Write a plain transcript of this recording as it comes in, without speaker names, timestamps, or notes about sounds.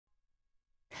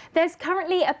There's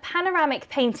currently a panoramic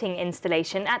painting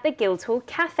installation at the Guildhall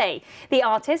Cafe. The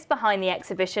artist behind the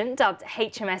exhibition, dubbed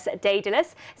HMS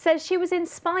Day-da-lus, says she was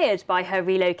inspired by her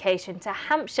relocation to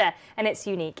Hampshire and its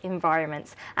unique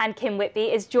environments. And Kim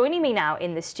Whitby is joining me now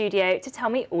in the studio to tell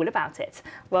me all about it.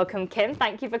 Welcome, Kim.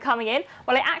 Thank you for coming in.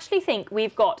 Well, I actually think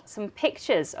we've got some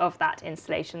pictures of that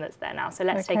installation that's there now, so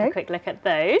let's take a quick look at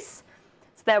those.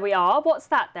 So there we are. What's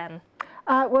that then?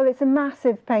 Well, it's a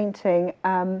massive painting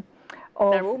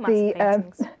of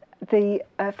the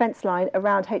fence line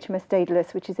around HMS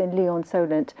Day-da-lus, which is in Lyon,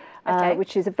 Solent,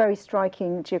 which is a very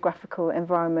striking geographical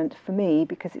environment for me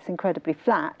because it's incredibly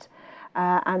flat,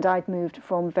 and I'd moved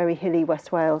from very hilly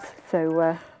West Wales,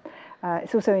 so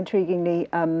it's also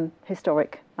intriguingly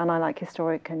historic, and I like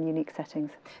historic and unique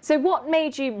settings. So what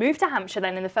made you move to Hampshire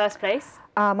then in the first place?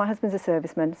 My husband's a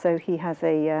serviceman, so he has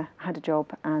had a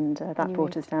job, and that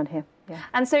brought us down here. Yeah.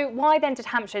 And so why then did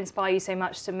Hampshire inspire you so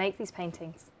much to make these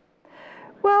paintings?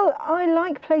 Well, I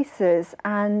like places,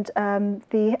 and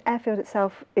the airfield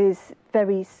itself is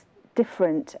very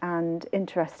different and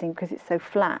interesting because it's so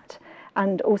flat,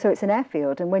 and also it's an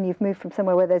airfield, and when you've moved from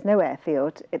somewhere where there's no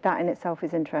airfield, that in itself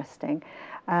is interesting.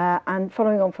 And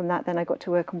following on from that, then I got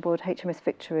to work on board HMS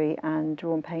Victory and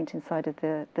draw and paint inside of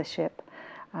the ship.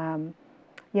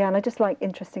 Yeah, and I just like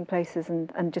interesting places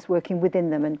and just working within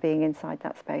them and being inside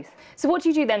that space. So what do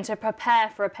you do then to prepare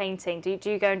for a painting? Do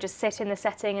you go and just sit in the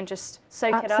setting and just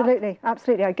soak it up?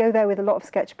 Absolutely. I go there with a lot of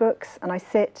sketchbooks, and I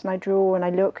sit and I draw and I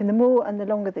look, and the more and the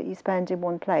longer that you spend in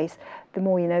one place, the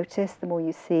more you notice, the more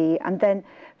you see, and then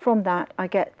from that I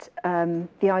get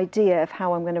the idea of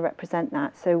how I'm going to represent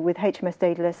that. So with HMS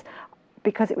Day-da-lus,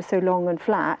 because it was so long and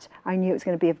flat, I knew it was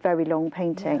going to be a very long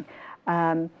painting.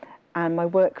 Yeah. And my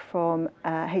work from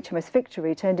HMS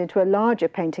Victory turned into a larger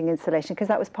painting installation because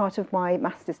that was part of my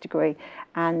master's degree.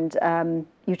 And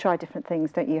you try different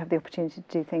things, don't you? You have the opportunity to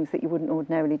do things that you wouldn't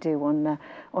ordinarily do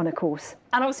on a course.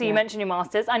 And obviously you mentioned your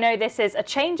master's. I know this is a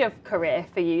change of career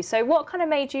for you. So what kind of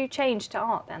made you change to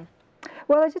art then?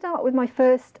 Well, I did art with my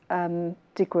first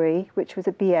degree, which was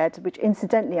a B.Ed, which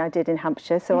incidentally I did in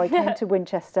Hampshire. So I came to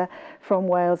Winchester from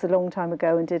Wales a long time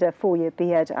ago and did a 4-year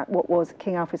B.Ed at what was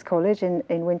King Alfred's College in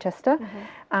Winchester.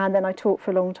 And then I taught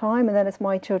for a long time. And then as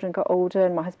my children got older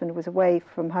and my husband was away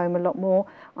from home a lot more,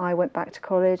 I went back to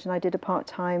college and I did a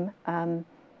part-time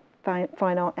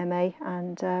fine art MA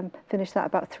and finished that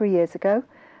about 3 years ago,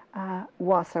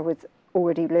 whilst I was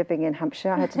already living in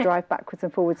Hampshire. I had to drive backwards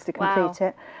and forwards to complete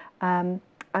it.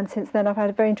 And since then I've had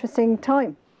a very interesting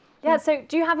time. Yeah, so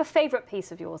do you have a favourite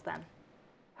piece of yours then?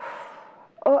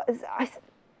 Oh,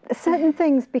 certain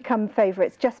things become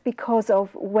favourites just because of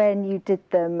when you did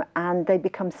them and they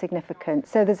become significant.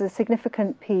 So there's a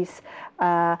significant piece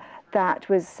that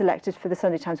was selected for the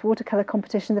Sunday Times watercolour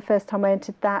competition the first time I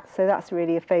entered that, so that's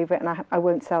really a favourite, and I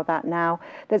won't sell that now.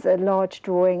 There's a large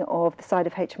drawing of the side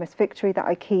of HMS Victory that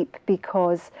I keep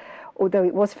because although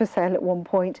it was for sale at one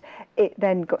point, it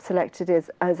then got selected as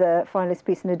a finalist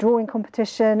piece in a drawing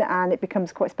competition, and it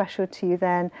becomes quite special to you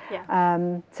then. Yeah.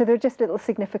 So there are just little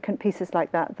significant pieces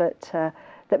like that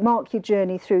that mark your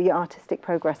journey through your artistic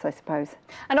progress, I suppose.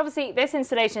 And obviously this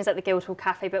installation is at the Guildhall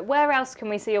Cafe, but where else can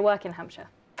we see your work in Hampshire?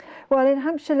 Well, in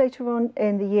Hampshire later on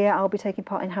in the year, I'll be taking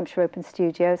part in Hampshire Open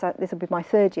Studios. This will be my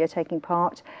 3rd year taking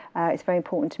part. It's very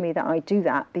important to me that I do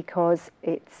that because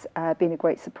it's been a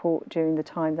great support during the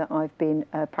time that I've been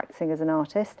practicing as an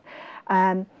artist.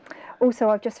 Also,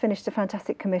 I've just finished a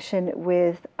fantastic commission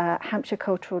with Hampshire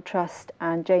Cultural Trust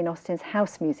and Jane Austen's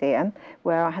House Museum,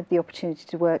 where I had the opportunity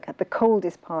to work at the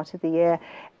coldest part of the year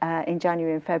in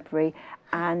January and February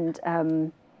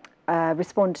and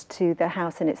respond to the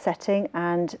house and its setting,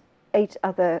 and 8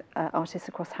 other artists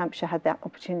across Hampshire had that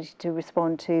opportunity to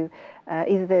respond to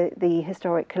either the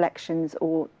historic collections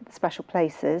or special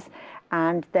places,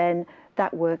 and then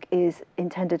that work is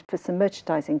intended for some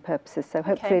merchandising purposes. So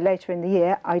hopefully later in the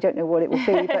year, I don't know what it will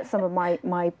be, but some of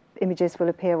my images will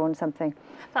appear on something.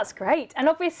 That's great. And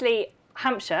obviously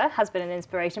Hampshire has been an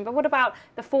inspiration, but what about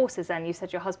the forces then? You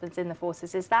said your husband's in the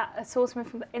forces. Is that a source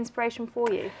of inspiration for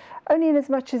you? Only in as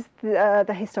much as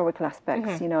the historical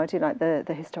aspects. You know, I do like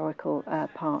the historical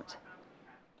part.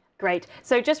 Great.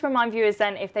 So just remind viewers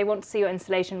then, if they want to see your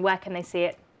installation, where can they see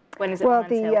it? When is it on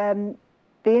until? Well,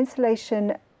 the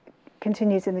installation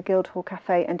continues in the Guildhall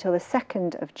Cafe until the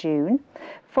 2nd of June.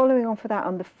 Following on for that,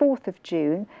 on the 4th of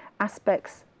June,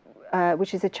 Aspects,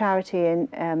 which is a charity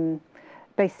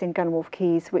based in Gunwharf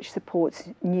Quays, which supports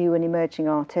new and emerging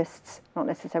artists, not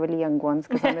necessarily young ones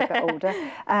because I'm a bit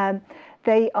older.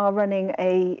 They are running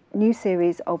a new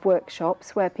series of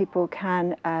workshops where people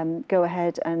can go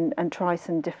ahead and try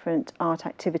some different art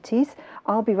activities.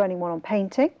 I'll be running one on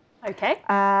painting, Okay.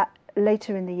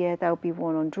 Later in the year there'll be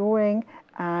one on drawing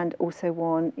and also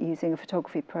one using a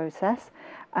photography process.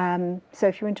 So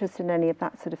if you're interested in any of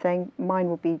that sort of thing, mine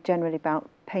will be generally about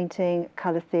painting,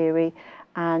 colour theory,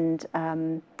 and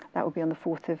that will be on the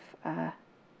 4th of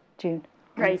June.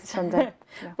 Great. Sunday.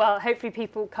 Yeah. Well, hopefully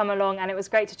people come along, and it was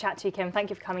great to chat to you, Kim. Thank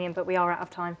you for coming in, but we are out of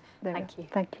time. Thank you.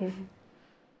 Thank you.